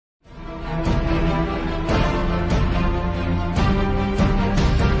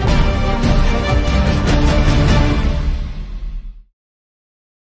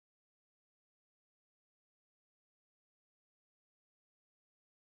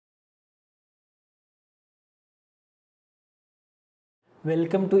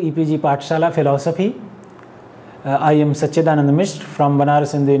Welcome to EPG Pathshala Philosophy. I am Satchidanand Mishra from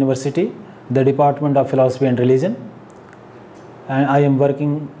Banaras Hindu University, the Department of Philosophy and Religion, and I am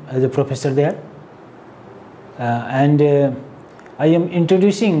working as a professor there. I am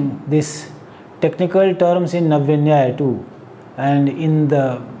introducing these technical terms in Navyanyaya II and in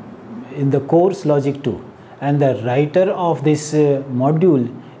the course Logic 2, and the writer of this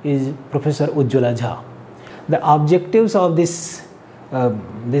module is Professor Ujjwala Jha. The objectives of this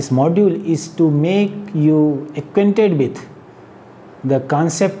module is to make you acquainted with the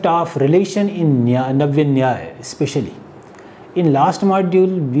concept of relation in Navyanyaya especially. In last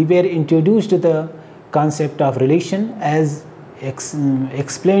module, we were introduced to the concept of relation as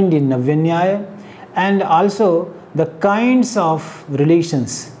explained in Navyanyaya, and also the kinds of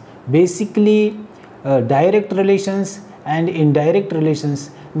relations, basically direct relations and indirect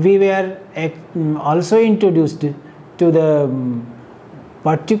relations. We were also introduced to the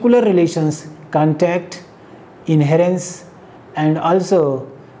particular relations, contact, inherence, and also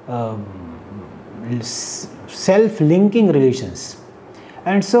self-linking relations.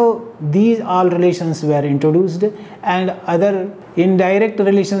 And so these all relations were introduced, and other indirect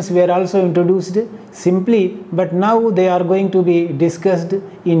relations were also introduced simply, but now they are going to be discussed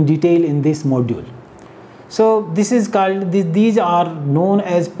in detail in this module. So this is called, these are known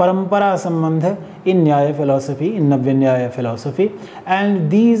as Parampara Sambandha in Nyaya philosophy, in Navyanyaya philosophy,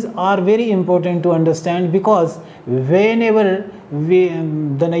 and these are very important to understand, because whenever the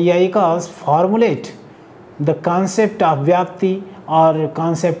Nayayikas formulate the concept of Vyapti or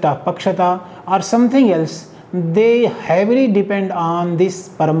concept of Pakshata or something else, they heavily depend on this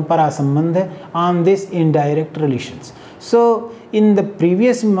Parampara Sambandha, on this indirect relations. So in the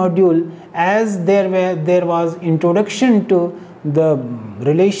previous module, as there was introduction to the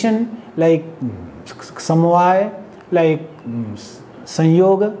relation like samvaya, like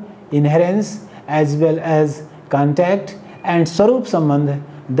sanyoga, inherence, as well as contact, and sarup sambandha,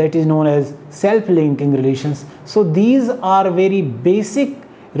 that is known as self-linking relations. So these are very basic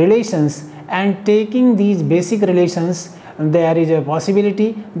relations, and taking these basic relations, there is a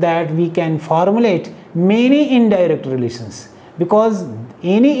possibility that we can formulate many indirect relations, because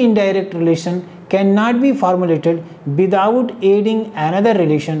any indirect relation cannot be formulated without adding another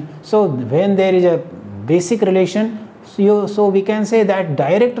relation. So when there is a basic relation, so we can say that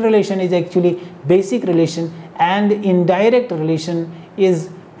direct relation is actually basic relation, and indirect relation is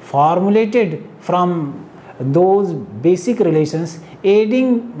formulated from those basic relations,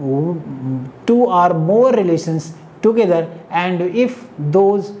 adding two or more relations together, and if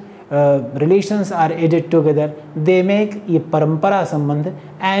those relations are added together, they make a parampara sambandh,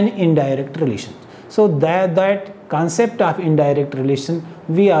 an indirect relation. So that concept of indirect relation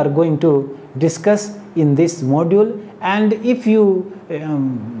we are going to discuss in this module. And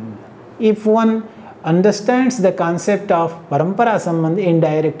if one understands the concept of parampara sambandh,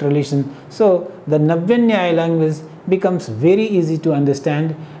 indirect relation, so the Navyanyaya language becomes very easy to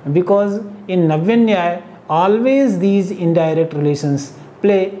understand, because in Navyanyaya always these indirect relations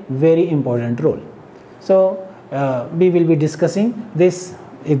play very important role. So we will be discussing this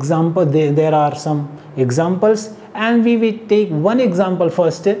example. There are some examples, and we will take one example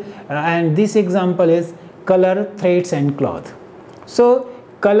first, and this example is color, threads and cloth. So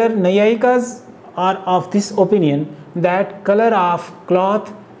color, Nayayikas are of this opinion that color of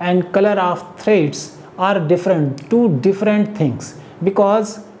cloth and color of threads are different, two different things,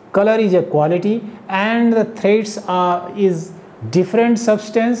 because color is a quality and the threads is different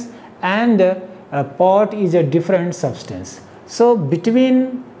substance, and a pot is a different substance. So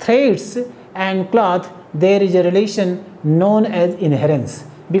between threads and cloth there is a relation known as inherence,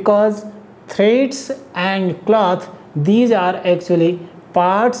 because threads and cloth, these are actually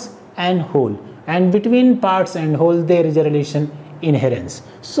parts and whole, and between parts and whole there is a relation inherence.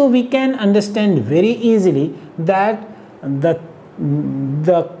 So we can understand very easily that the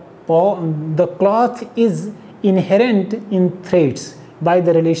cloth is inherent in threads by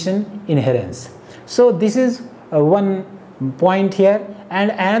the relation inherence. So this is one point here, and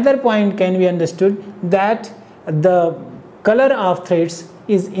another point can be understood that the color of threads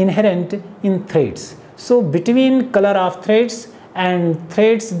is inherent in threads. So between color of threads and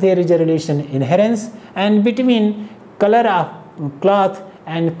threads there is a relation inherence, and between color of cloth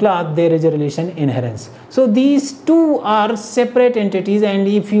and cloth there is a relation inherence. So these two are separate entities, and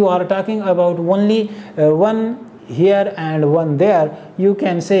if you are talking about only one here and one there, you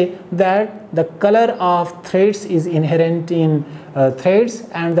can say that the color of threads is inherent in threads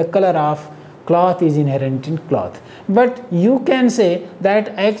and the color of cloth is inherent in cloth. But you can say that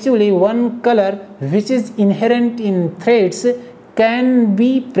actually one color which is inherent in threads can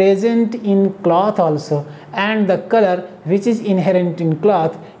be present in cloth also, and the color which is inherent in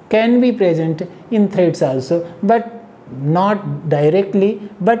cloth can be present in threads also, but not directly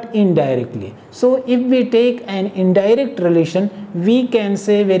but indirectly. So if we take an indirect relation, we can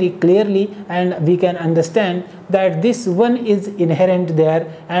say very clearly and we can understand that this one is inherent there,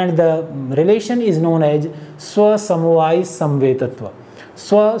 and the relation is known as swa-samvai samvetatva.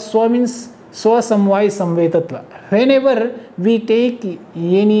 Swa means swa-samvai samvetatva. Whenever we take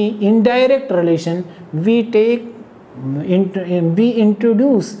any indirect relation, we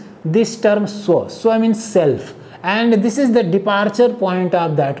introduce this term swa. Swa means self, and this is the departure point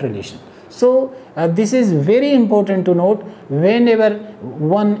of that relation. So this is very important to note. Whenever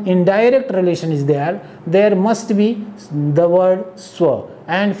one indirect relation is there, there must be the word swa,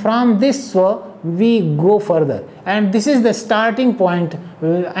 and from this swa we go further, and this is the starting point,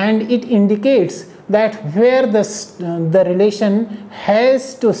 and it indicates that where the relation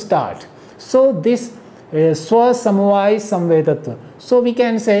has to start. So this swa-samvai samvetatva. So we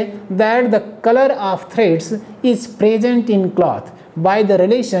can say that the color of threads is present in cloth by the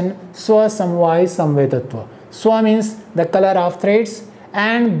relation swa-samvai samvetatva. Swa means the color of threads,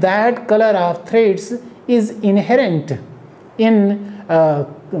 and that color of threads is inherent in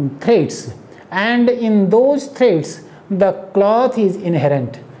threads, and in those threads the cloth is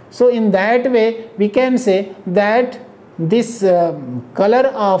inherent. So in that way we can say that this color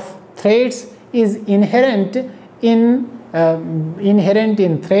of threads is inherent in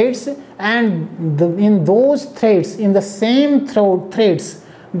threads, and in those threads, in the same threads,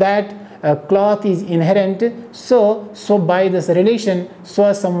 that cloth is inherent. So by this relation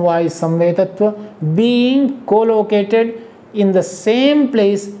swa-samvai samvetatva, being co-located in the same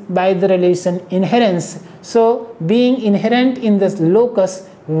place by the relation inherence, so being inherent in this locus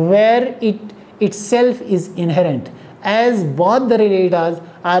where it itself is inherent, as both the relators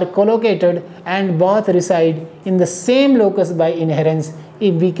are collocated and both reside in the same locus by inherence,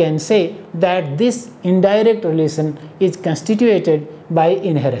 if we can say that this indirect relation is constituted by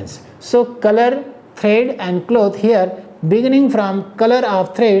inherence. So color, thread and cloth, here beginning from color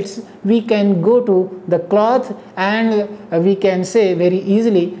of threads we can go to the cloth, and we can say very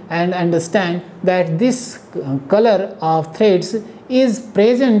easily and understand that this color of threads is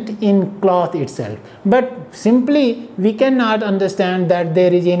present in cloth itself. But simply we cannot understand that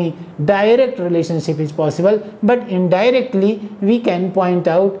there is any direct relationship is possible, but indirectly we can point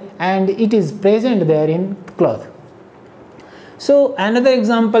out, and it is present there in cloth. So another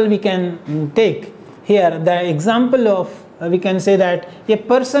example we can take here, the example of we can say that a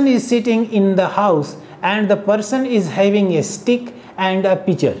person is sitting in the house and the person is having a stick and a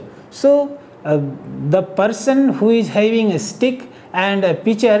pitcher. So the person who is having a stick and a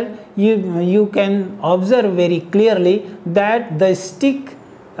pitcher, you can observe very clearly that the stick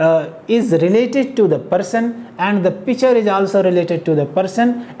is related to the person and the pitcher is also related to the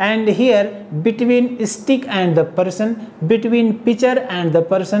person, and here between stick and the person, between pitcher and the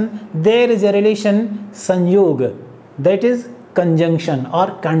person, there is a relation sanyoga, that is conjunction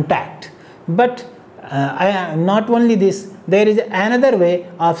or contact. But not only this, there is another way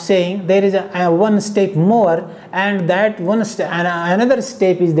of saying, there is one step more, and that another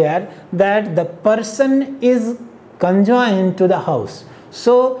step is there, that the person is conjoined to the house.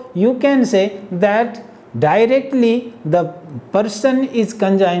 So you can say that directly the person is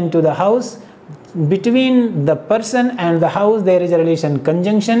conjoined to the house, between the person and the house there is a relation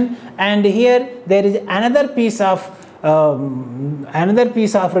conjunction, and here there is another piece of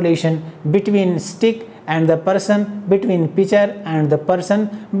relation between stick and the person, between pitcher and the person.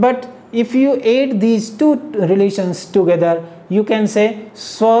 But if you add these two relations together, you can say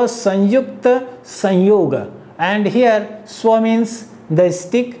swa sanyukta sanyoga, and here swa means the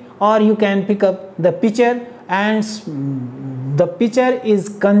stick, or you can pick up the pitcher, and the pitcher is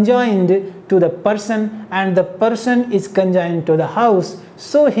conjoined to the person and the person is conjoined to the house.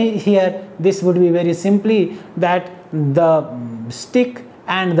 So here this would be very simply that the stick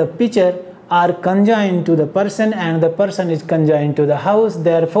and the pitcher are conjoined to the person and the person is conjoined to the house.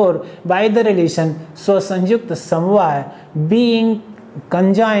 Therefore by the relation swasanjukta samvaya, being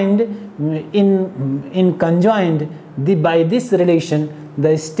conjoined by this relation,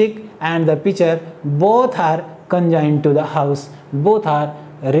 the stick and the pitcher both are conjoined to the house, both are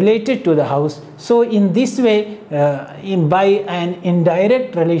related to the house. So in this way, by an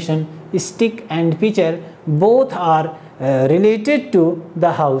indirect relation, stick and pitcher both are related to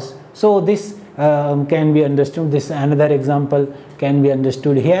the house. So this can be understood, this another example can be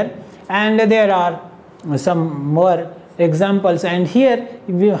understood here, and there are some more examples. And here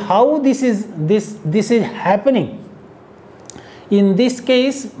how this is happening, in this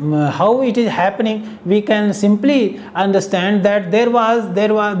case, how it is happening, we can simply understand that there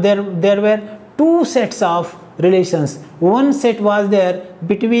were two sets of relations. One set was there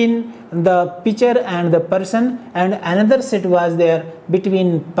between the pitcher and the person, and another set was there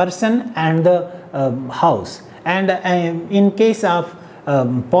between person and the house. And in case of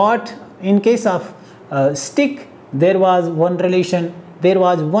pot, in case of stick, there was one relation, there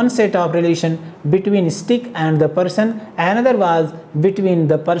was one set of relation between stick and the person, another was between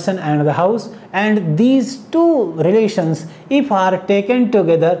the person and the house, and these two relations, if are taken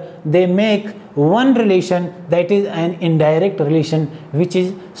together, they make one relation, that is an indirect relation, which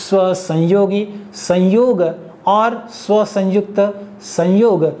is swasanyogi sanyoga or swasanyukta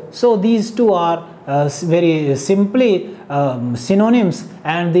sanyoga. So these two are very simply synonyms,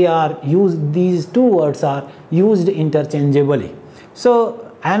 and they are used, these two words are used interchangeably.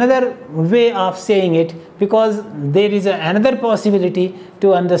 So another way of saying it, because there is another possibility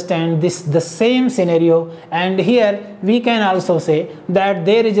to understand this, the same scenario, and here we can also say that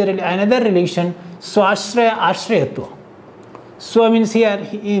there is another relation, swashraya ashrayatva. So means here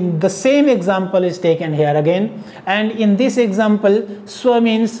the same example is taken here again, and in this example swa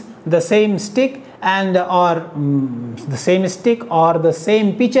means the same stick and the same stick or the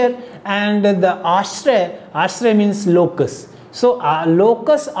same pitcher, and the ashraya means locus. So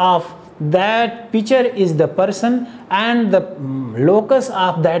locus of that pitcher is the person, and the locus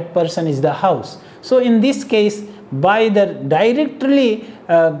of that person is the house. So in this case, by the directly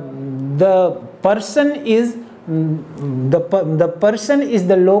the person is the person is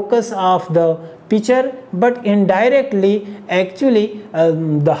the locus of the pitcher, but indirectly actually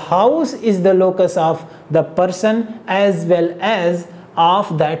the house is the locus of the person as well as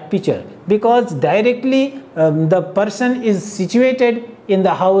of that pitcher, because directly the person is situated in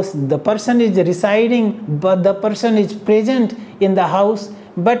the house, the person is residing, but the person is present in the house,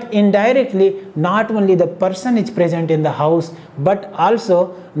 but indirectly not only the person is present in the house, but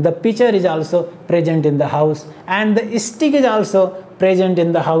also the pitcher is also present in the house, and the stick is also present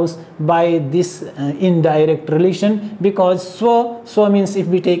in the house by this indirect relation, because swa means if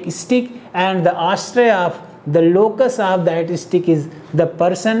we take stick, and the ashraya of the locus of that stick is the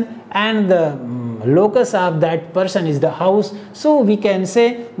person, and the locus of that person is the house. So we can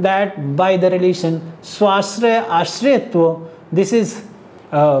say that by the relation swashraya ashrayatva, this is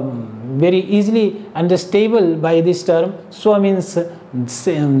very easily understandable by this term. Swa means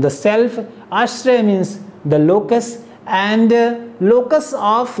the self, ashraya means the locus, and locus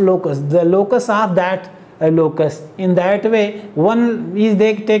of locus, the locus of that locus. In that way, one is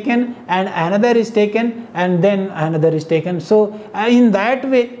taken and another is taken and then another is taken. So in that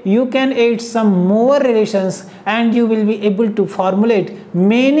way you can add some more relations, and you will be able to formulate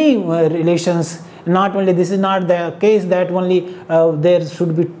many relations. Not only this is not the case that only there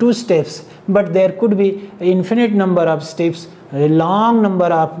should be two steps, but there could be infinite number of steps, a long number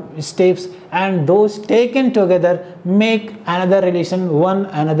of steps, and those taken together make another relation, one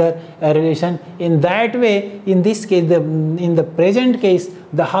another relation. In that way, in this case, in the present case,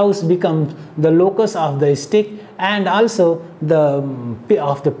 the house becomes the locus of the stick and also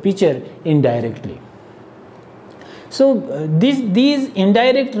of the pitcher indirectly. So these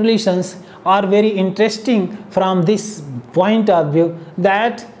indirect relations are very interesting from this point of view,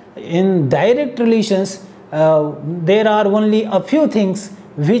 that in direct relations there are only a few things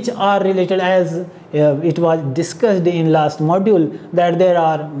which are related, as it was discussed in last module, that there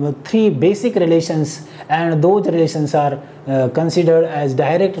are three basic relations, and those relations are considered as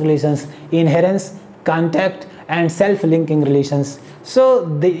direct relations: inherence, contact, and self-linking relations. So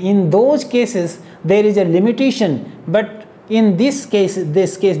in those cases there is a limitation, but in this case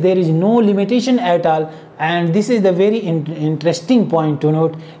there is no limitation at all, and this is the very interesting point to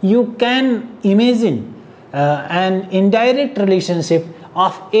note. You can imagine an indirect relationship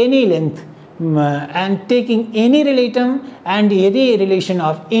of any length and taking any relation and any relation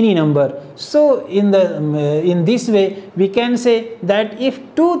of any number. So in this way we can say that if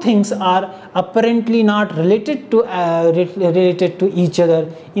two things are apparently not related to each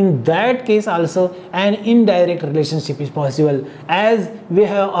other, in that case also an indirect relationship is possible, as we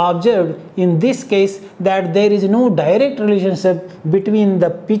have observed in this case that there is no direct relationship between the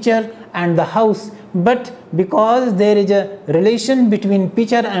pitcher and the house, but because there is a relation between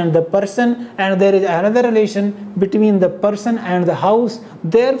pitcher and the person, and there is another relation between the person and the house,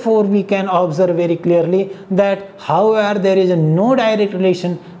 therefore we can observe very clearly that however there is no direct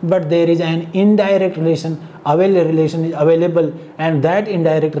relation, but there is an indirect relation available, and that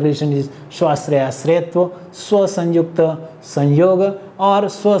indirect relation is swashraya ashrayatva, swasanyukta sanyoga, or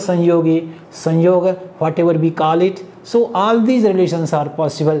Swasanyogi, Sanyoga, whatever we call it. So all these relations are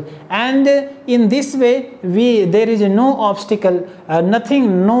possible, and in this way there is no obstacle,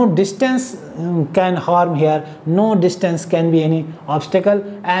 nothing, no distance can harm here, no distance can be any obstacle,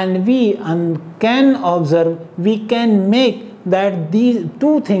 and we can observe, we can make that these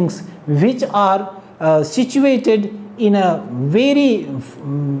two things which are situated in a very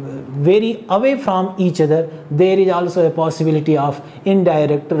away from each other, there is also a possibility of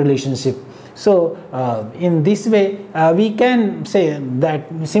indirect relationship. So in this way we can say that,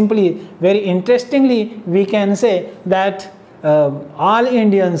 simply, very interestingly, we can say that all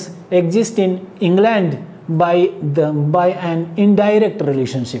Indians exist in England by an indirect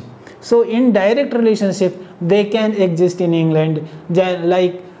relationship. So in direct relationship they can exist in England,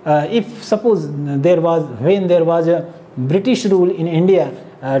 like if suppose when there was a British rule in India,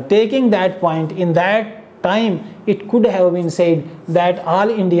 taking that point, in that time it could have been said that all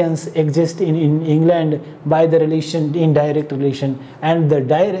Indians exist in England by the relation, indirect relation, and the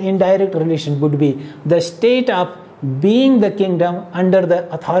indirect relation would be the state of being the kingdom under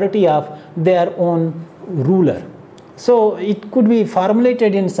the authority of their own ruler. So it could be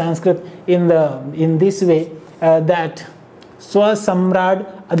formulated in Sanskrit in this way, that Swa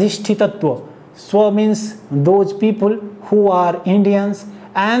Samrad Adhishtitatva. Swa means those people who are Indians,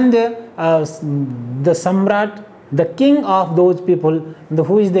 and the Samrat, the king of those people,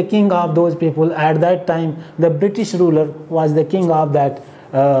 who is the king of those people at that time, the British ruler was the king of that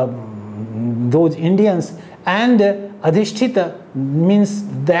those Indians, and Adhishthita means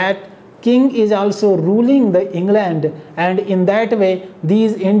that king is also ruling the England, and in that way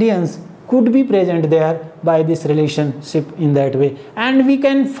these Indians could be present there by this relationship in that way. And we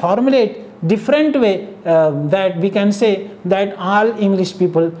can formulate different way, that we can say that all English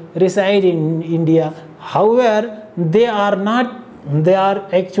people reside in India, however they are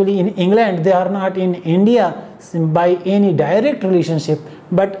actually in England, they are not in India by any direct relationship,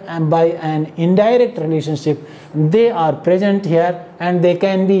 but by an indirect relationship they are present here, and they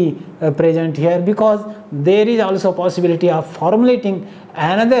can be present here, because there is also possibility of formulating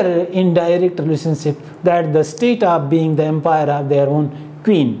another indirect relationship, that the state of being the empire of their own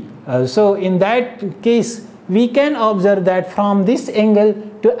queen. So in that case we can observe that from this angle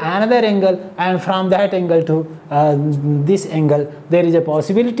to another angle, and from that angle to this angle, there is a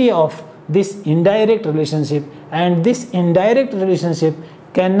possibility of this indirect relationship, and this indirect relationship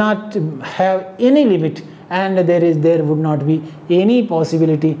cannot have any limit, and there would not be any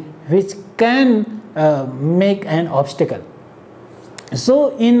possibility which can make an obstacle.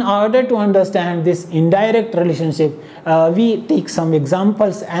 So in order to understand this indirect relationship, we take some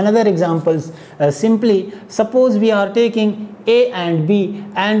examples, another examples. Simply, suppose we are taking A and B,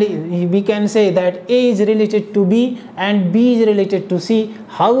 and we can say that A is related to B and B is related to C.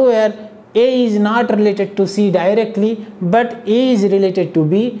 However, A is not related to C directly, but A is related to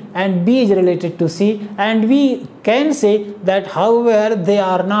B and B is related to C, and we can say that however they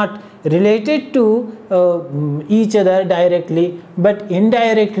are not related to each other directly, but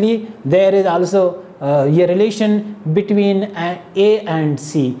indirectly there is also a relation between A and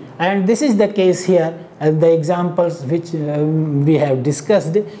C, and this is the case here. The examples which we have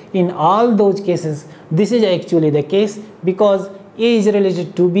discussed, in all those cases this is actually the case, because A is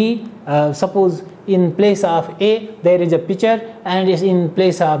related to B. Suppose in place of A there is a picture, and in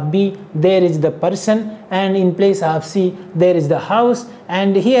place of B there is the person, and in place of C there is the house,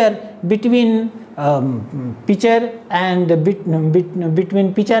 and here between picture and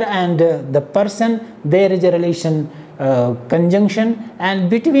between picture and the person there is a relation conjunction, and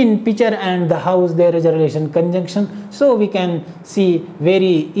between picture and the house there is a relation conjunction. So we can see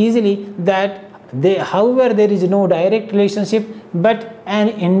very easily that however there is no direct relationship, but an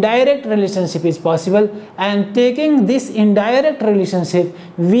indirect relationship is possible, and taking this indirect relationship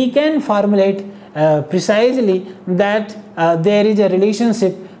we can formulate precisely that there is a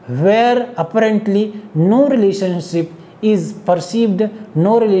relationship where apparently no relationship is perceived,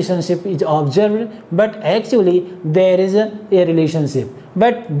 no relationship is observed, but actually there is a relationship.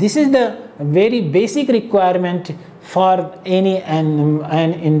 But this is the very basic requirement for any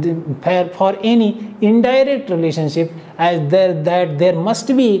for any indirect relationship, as there must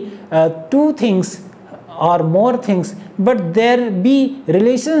be two things or more things, but there be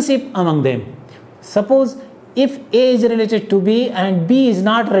relationship among them. Suppose if A is related to B and B is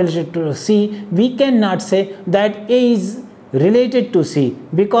not related to C, we cannot say that A is related to C,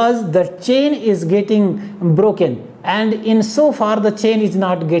 because the chain is getting broken, and in so far the chain is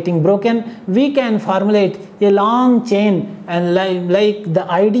not getting broken, we can formulate a long chain, and like the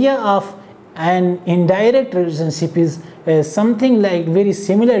idea of an indirect relationship is something like very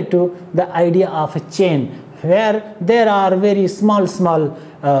similar to the idea of a chain, where there are very small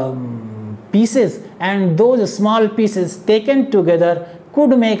pieces, and those small pieces taken together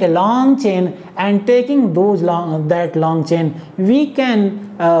could make a long chain, and taking that long chain, we can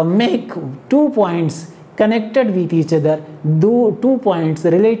make 2 points connected with each other, 2 points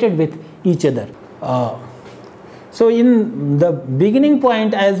related with each other. So in the beginning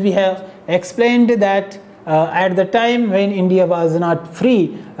point, as we have explained, that at the time when India was not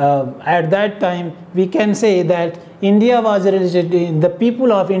free, at that time we can say that India was related, the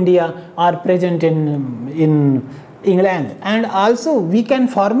people of India are present in England, and also we can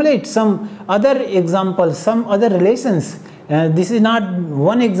formulate some other examples, some other relations. This is not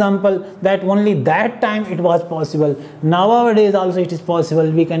one example that only that time it was possible. Nowadays also it is possible.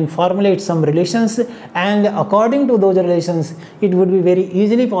 We can formulate some relations, and according to those relations, it would be very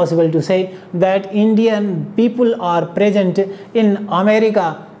easily possible to say that Indian people are present in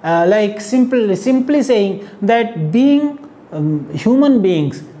America, like simply saying that being human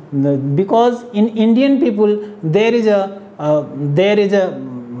beings, because in Indian people there is a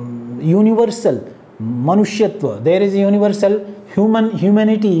universal manushyatva, there is a universal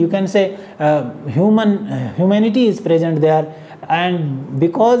humanity, you can say humanity is present there, and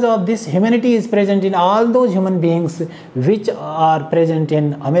because of this humanity is present in all those human beings which are present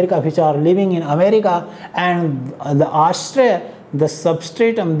in America, which are living in America, and the ashray, the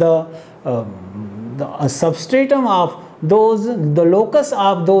substratum, the substratum of those, the locus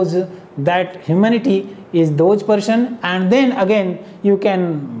of those, that humanity is those person, and then again you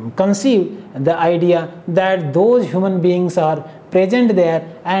can conceive the idea that those human beings are present there,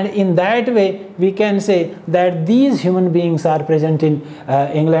 and in that way we can say that these human beings are present in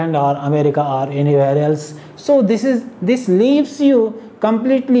England or America or anywhere else. So this leaves you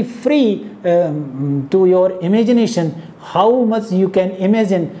completely free to your imagination, how much you can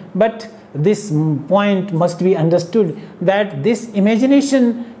imagine, but this point must be understood that this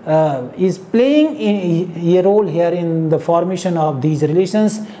imagination is playing a role here in the formation of these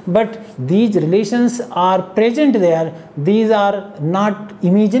relations, but these relations are present there. These are not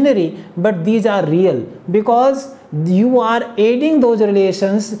imaginary, but these are real, because you are adding those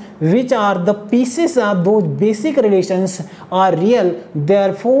relations which are the pieces of those basic relations are real.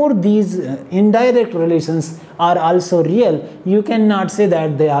 Therefore these indirect relations are also real. You cannot say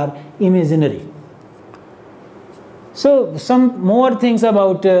that they are imaginary. So some more things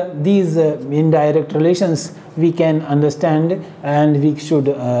about these indirect relations we can understand, and we should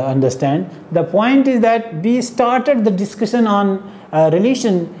understand. The point is that we started the discussion on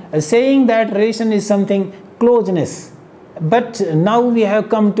relation saying that relation is something closeness, but now we have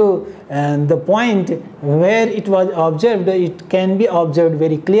come to the point where it was observed, it can be observed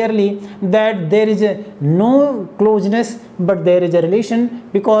very clearly that there is no closeness, but there is a relation,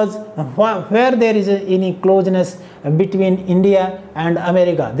 because where there is any closeness between India and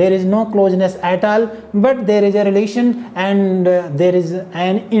America, there is no closeness at all, but there is a relation, and there is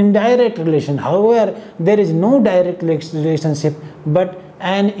an indirect relation. However, there is no direct relationship, but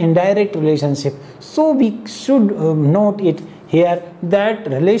an indirect relationship. So we should note it here that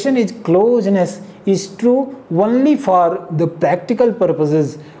relation is closeness is true only for the practical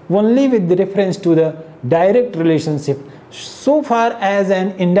purposes, only with the reference to the direct relationship. So far as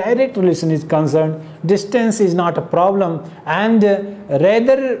an indirect relation is concerned, distance is not a problem, and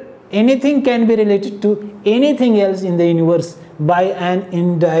rather anything can be related to anything else in the universe by an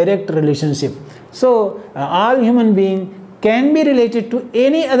indirect relationship. So all human beings can be related to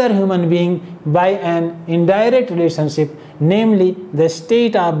any other human being by an indirect relationship, namely the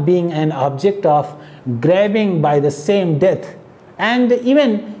state of being an object of grabbing by the same death. And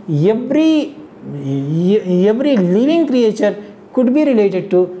even every living creature could be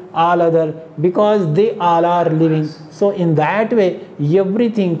related to all other, because they all are living. So in that way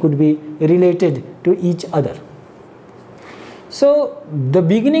everything could be related to each other. So the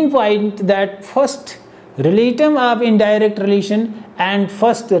beginning point, that first relatum of indirect relation and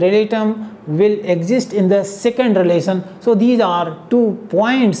first relatum will exist in the second relation. So these are 2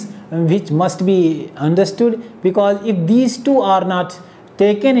 points which must be understood, because if these two are not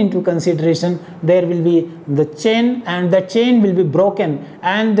taken into consideration, there will be the chain, and the chain will be broken.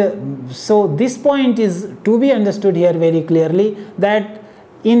 And so this point is to be understood here very clearly, that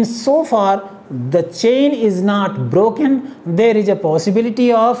in so far the chain is not broken, there is a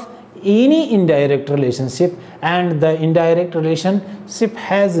possibility of any indirect relationship, and the indirect relationship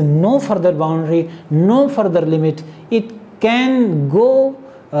has no further boundary, no further limit. It can go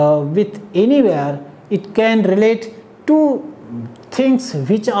with anywhere, it can relate to things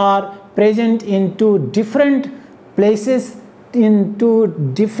which are present in two different places, in two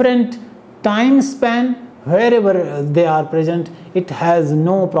different time span, wherever they are present, it has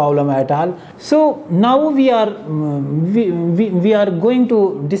no problem at all. So now we are going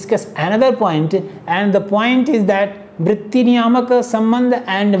to discuss another point, and the point is that vritti niyamak sambandh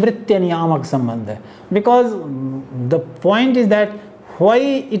and vritya niyamak sambandh, because the point is that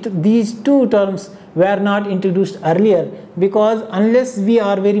why these two terms were not introduced earlier, because unless we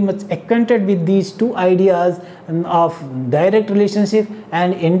are very much acquainted with these two ideas of direct relationship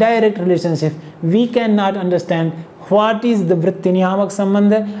and indirect relationship, we cannot understand what is the vritti niyamak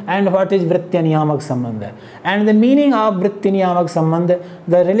sambandh and what is vritya niyamak sambandh. And the meaning of vritti niyamak sambandh,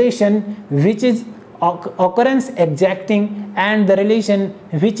 the relation which is occurrence exacting and the relation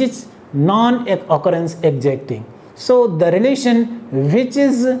which is non-occurrence exacting. So the relation which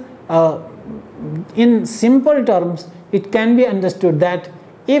is in simple terms, it can be understood that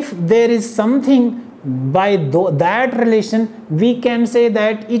if there is something by that relation, we can say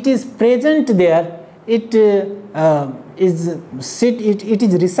that it is present there, it is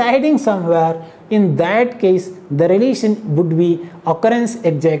residing somewhere. In that case, the relation would be occurrence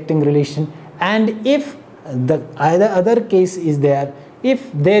exacting relation. And if the other case is there,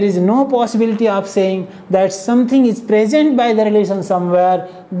 if there is no possibility of saying that something is present by the relation somewhere,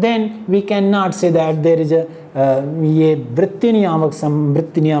 then we cannot say that there is a vritti niyamak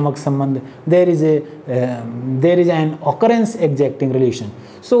sambandh, there is an occurrence exacting relation.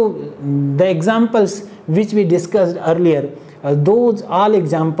 So the examples which we discussed earlier, those all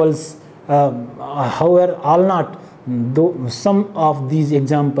examples, however, all not, though some of these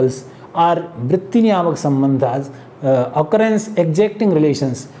examples are vritti niyamak sambandhas, occurrence exacting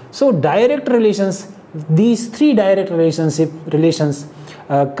relations. So direct relations, these three direct relations,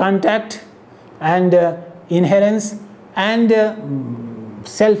 contact and inherence and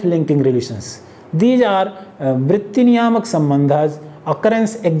self-linking relations, these are vritti niyamak sambandhas,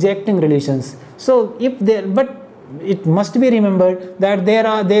 occurrence exacting relations. So if there, but it must be remembered that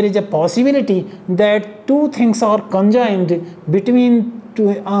there is a possibility that two things are conjoined. Between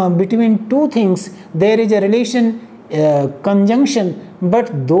two things there is a relation, conjunction,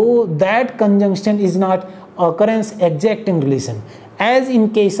 but though that conjunction is not occurrence exacting relation. As in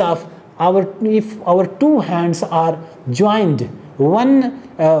case of if our two hands are joined,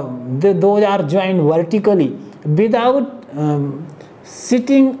 those are joined vertically without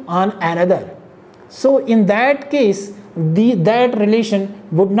sitting on another. So in that case, that relation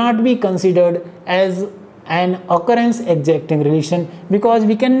would not be considered as an occurrence exacting relation, because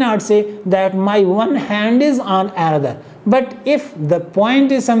we cannot say that my one hand is on another. But if the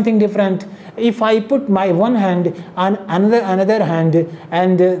point is something different, if I put my one hand on another hand,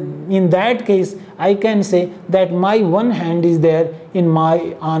 and in that case I can say that my one hand is there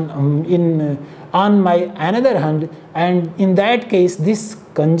on my another hand, and in that case this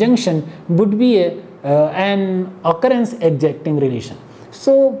conjunction would be an occurrence exacting relation.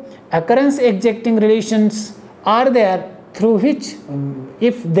 So occurrence exacting relations are there through which,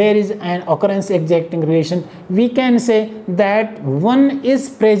 if there is an occurrence exacting relation, we can say that one is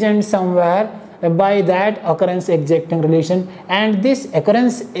present somewhere by that occurrence exacting relation, and this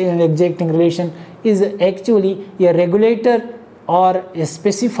occurrence exacting relation is actually a regulator or a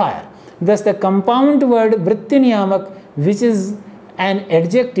specifier. Thus the compound word vritti niyamak, which is an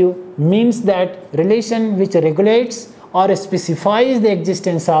adjective, means that relation which regulates or specifies the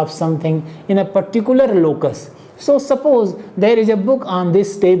existence of something in a particular locus. So suppose there is a book on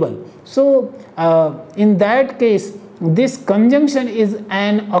this table. So in that case, this conjunction is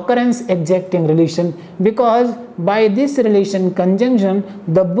an occurrence exacting relation, because by this relation conjunction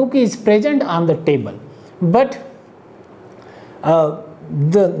the book is present on the table. But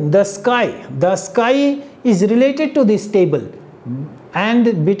the sky is related to this table,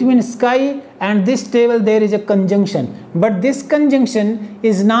 and between sky and this table there is a conjunction, but this conjunction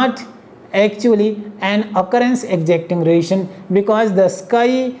is not actually an occurrence exacting relation, because the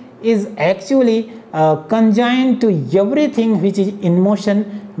sky is actually conjoined to everything which is in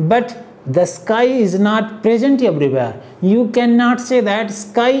motion, but the sky is not present everywhere. You cannot say that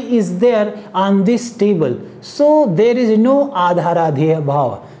sky is there on this table. So there is no adharadheya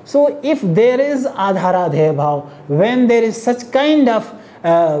bhava. So if there is adharadheya bhava, when there is such kind of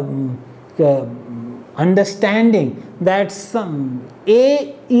understanding that some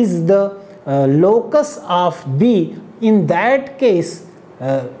A is the locus of B, in that case,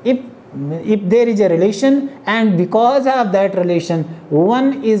 if there is a relation, and because of that relation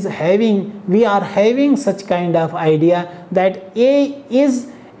we are having such kind of idea that A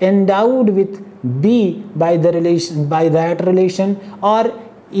is endowed with B by that relation, or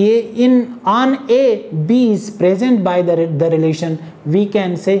on A, B is present by the relation, we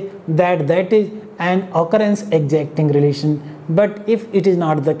can say that that is an occurrence exacting relation. But if it is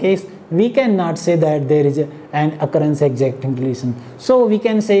not the case, we cannot say that there is an occurrence exacting relation. So we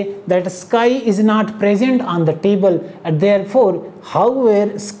can say that sky is not present on the table, and therefore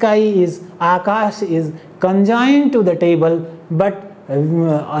however sky is, Akash is conjoined to the table, but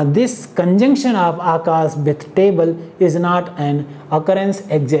this conjunction of Akash with table is not an occurrence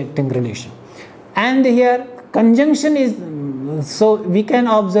exacting relation. And here conjunction is, so we can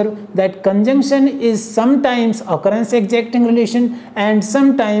observe that conjunction is sometimes occurrence exacting relation and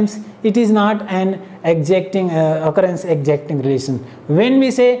sometimes it is not an occurrence exacting relation. When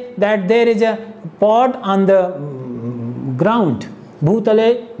we say that there is a pot on the ground,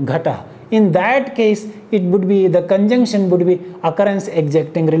 bhutale ghata, in that case it would be, the conjunction would be occurrence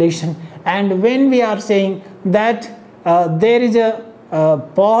exacting relation. And when we are saying that there is a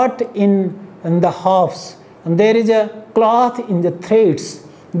pot in the house, and there is a cloth in the threads,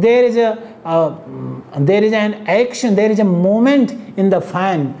 there is an action, there is a movement in the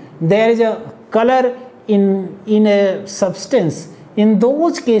fan, there is a color in a substance. In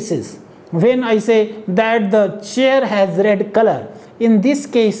those cases, when I say that the chair has red color, in this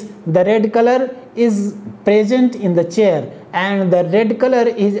case the red color is present in the chair, and the red color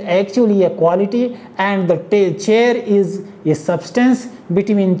is actually a quality, and the chair is a substance.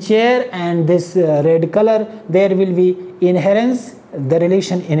 Between chair and this red color there will be inherence, the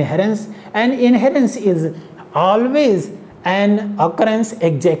relation inherence, and inherence is always an occurrence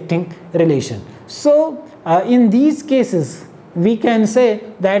exacting relation. So in these cases we can say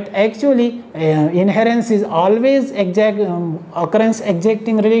that actually inherence is always occurrence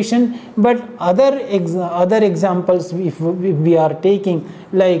exacting relation, but other examples if we are taking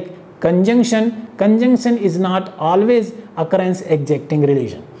like conjunction is not always occurrence exacting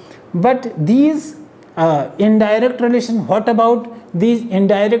relation. But these indirect relation, what about these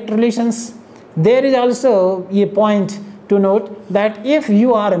indirect relations? There is also a point to note that if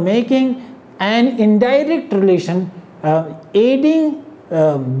you are making an indirect relation aiding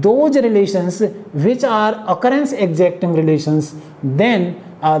those relations which are occurrence exacting relations, then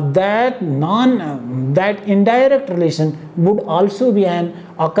that indirect relation would also be an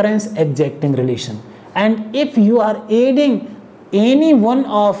occurrence exacting relation. And if you are aiding any one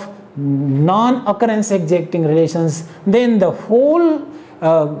of non-occurrence exacting relations, then the whole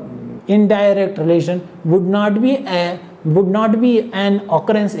indirect relation would not be an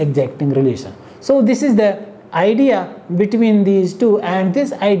occurrence exacting relation. So this is the idea between these two, and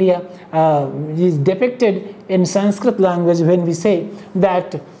this idea is depicted in Sanskrit language when we say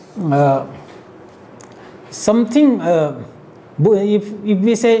that something, if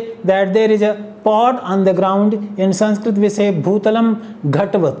we say that there is a pot on the ground, in Sanskrit we say bhutalam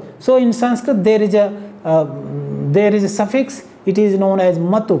ghatvat. So in Sanskrit there is a suffix, it is known as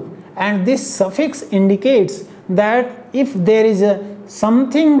matu, and this suffix indicates that if there is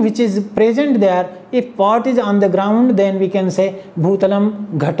something which is present there, if pot is on the ground, then we can say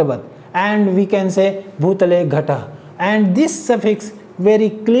bhutalam ghatvat, and we can say bhutale ghata, and this suffix very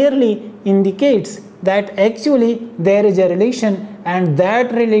clearly indicates that actually there is a relation, and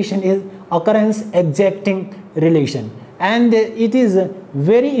that relation is occurrence exacting relation, and it is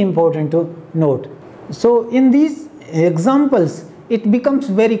very important to note. So in these examples it becomes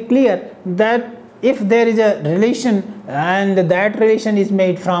very clear that if there is a relation and that relation is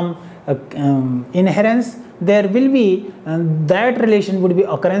made from inherence, there will be that relation would be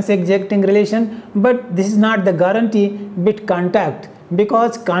occurrence exacting relation, but this is not the guarantee with contact,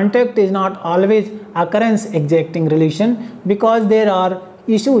 because contact is not always occurrence exacting relation, because there are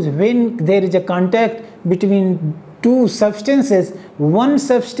issues when there is a contact between two substances. One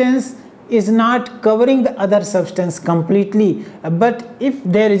substance is not covering the other substance completely, but if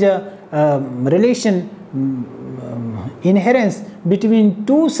there is a relation inherence between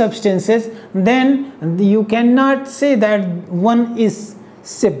two substances, then you cannot say that one is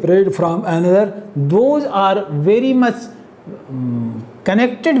separate from another. Those are very much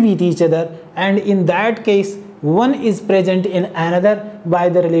connected with each other, and in that case one is present in another by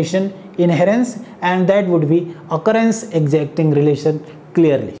the relation inherence, and that would be occurrence exacting relation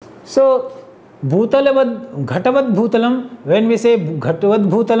clearly. So bhutalavat ghatavat bhutalam, when we say ghatavat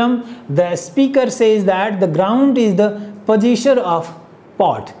bhutalam, the speaker says that the ground is the possessor of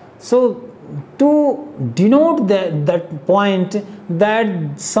pot. So to denote that point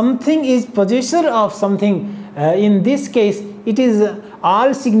that something is possessor of something, in this case it is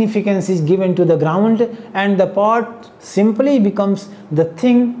all significance is given to the ground, and the pot simply becomes the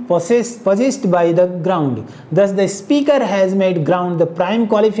thing possessed by the ground. Thus the speaker has made ground the prime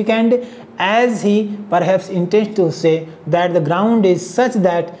qualificand, as he perhaps intends to say that the ground is such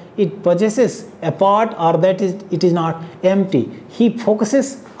that it possesses a pot, or that it is not empty. He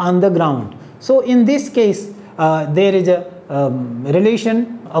focuses on the ground. So in this case there is a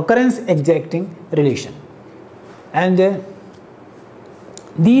relation, occurrence exacting relation, and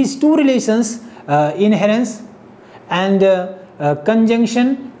these two relations, inherence and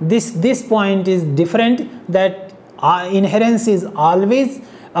conjunction, this point is different, that inherence is always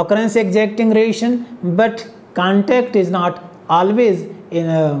occurrence exacting relation, but contact is not always in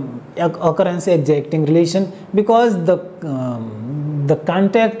a occurrence exacting relation, because the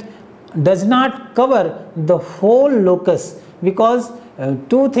contact does not cover the whole locus, because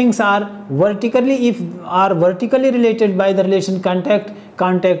two things are vertically related by the relation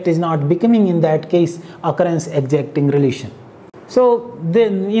contact is not becoming in that case occurrence exacting relation. So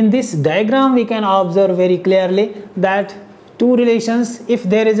then in this diagram we can observe very clearly that two relations, if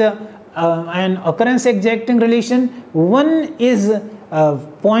there is an occurrence exacting relation, one is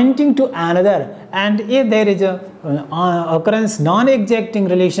pointing to another, and if there is a occurrence non-exacting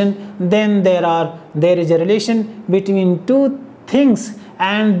relation, then there is a relation between two things,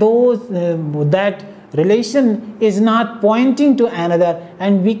 and that relation is not pointing to another,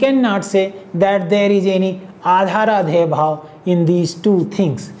 and we cannot say that there is any adharadheya bhav in these two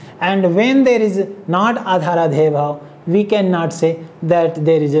things. And when there is not adharadheya bhav, we cannot say that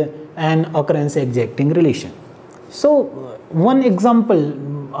there is an occurrence exacting relation. So one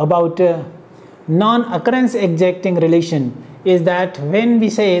example about non-occurrence exacting relation is that when we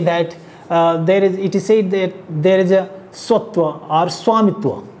say that it is said that there is a swatva or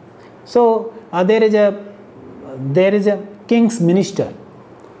swamitva. So there is a king's minister.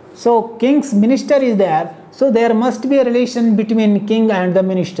 So king's minister is there, so there must be a relation between king and the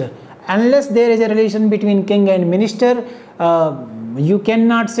minister. Unless there is a relation between king and minister, you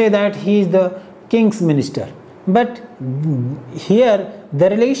cannot say that he is the king's minister. But here the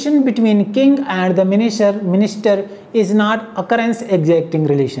relation between king and the minister is not occurrence exacting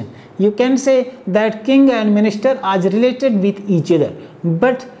relation. You can say that king and minister are related with each other,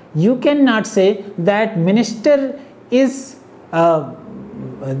 but you cannot say that minister is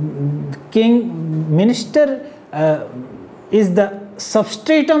minister is the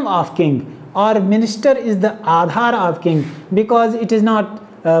substratum of king, or minister is the adhar of king, because it is not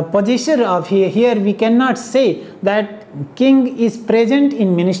possessor of here we cannot say that king is present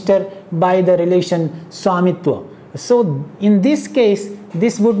in minister by the relation swamitva. So in this case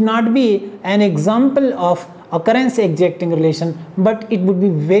this would not be an example of occurrence exacting relation, but it would be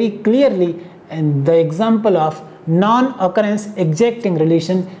very clearly the example of non-occurrence exacting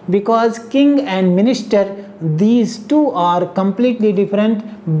relation, because king and minister, these two are completely different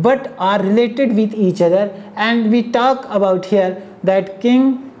but are related with each other, and we talk about here that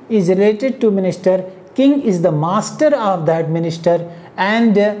king is related to minister, king is the master of that minister,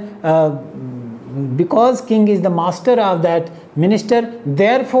 and because king is the master of that minister,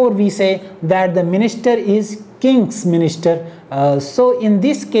 therefore we say that the minister is king's minister. So in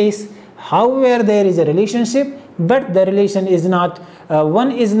this case, however, there is a relationship, but the relation is not,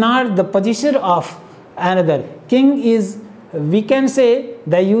 one is not the possessor of another. King is, we can say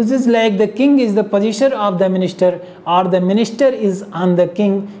the uses like the king is the possessor of the minister, or the minister is on the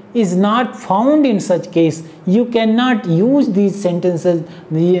king, is not found in such case. You cannot use these sentences,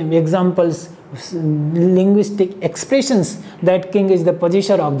 the examples, linguistic expressions that king is the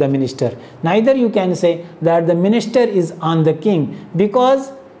possessor of the minister. Neither you can say that the minister is on the king,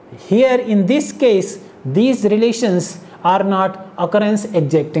 because here in this case these relations are not occurrence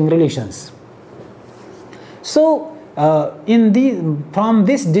exacting relations. So from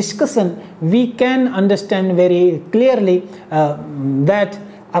this discussion we can understand very clearly that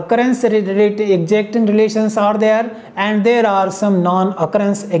occurrence exacting relations are there, and there are some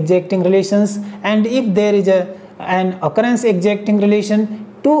non-occurrence exacting relations, and if there is an occurrence exacting relation,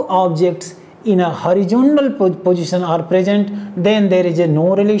 two objects in a horizontal position are present, then there is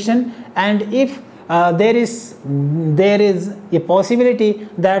no relation. And if there is a possibility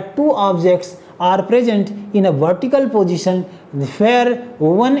that two objects are present in a vertical position where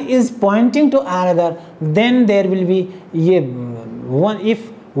one is pointing to another, then there will be if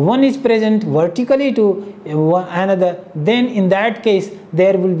one is present vertically to another, then in that case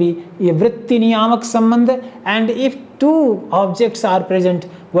there will be a vritti niyamak sambandha. And if two objects are present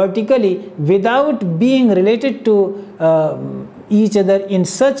vertically without being related to each other in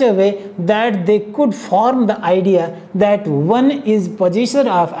such a way that they could form the idea that one is possessor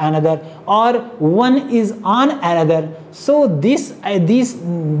of another or one is on another. So this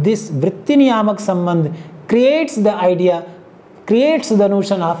vritti niyamak sambandh creates the idea, creates the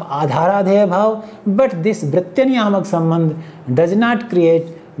notion of adharadheya bhav, but this vritti niyamak sambandh does not create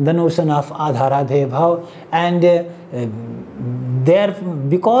the notion of adharadheya bhav, and there,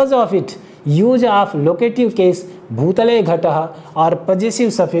 because of it, use of locative case bhutale ghatah or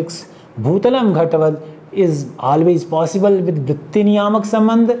possessive suffix bhutalam ghatavad is always possible with vritti niyamak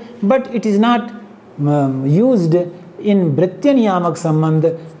sambandh, but it is not used in vritti niyamak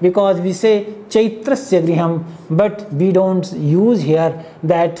sambandh, because we say chaitrasya griham, but we don't use here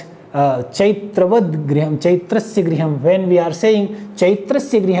that chaitravod griham, chaitrasya griham. When we are saying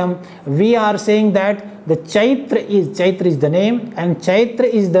chaitrasya griham, we are saying that the chaitra is the name and chaitra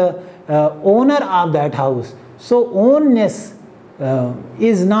is the owner of that house. So ownness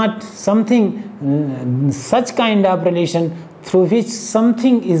is not something, such kind of relation through which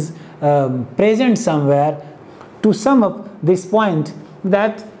something is present somewhere. To sum up this point,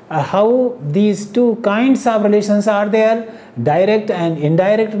 that how these two kinds of relations are there, direct and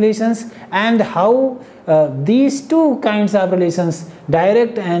indirect relations, and how these two kinds of relations,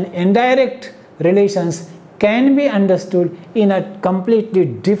 direct and indirect relations, can be understood in a completely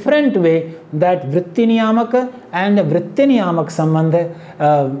different way, that vritti niyamaka and vritti niyamak sambandh,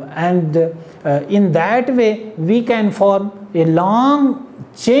 and in that way we can form a long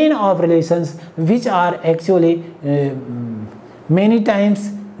chain of relations which are actually many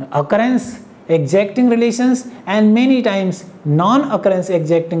times occurrence exacting relations and many times non-occurrence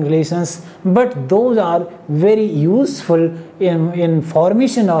exacting relations, but those are very useful in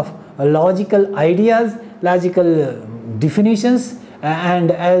formation of logical ideas, logical definitions,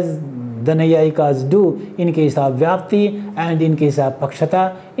 and as the Nayayikas do in case of Vyapti and in case of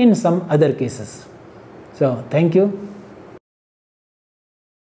Pakshata in some other cases. So thank you.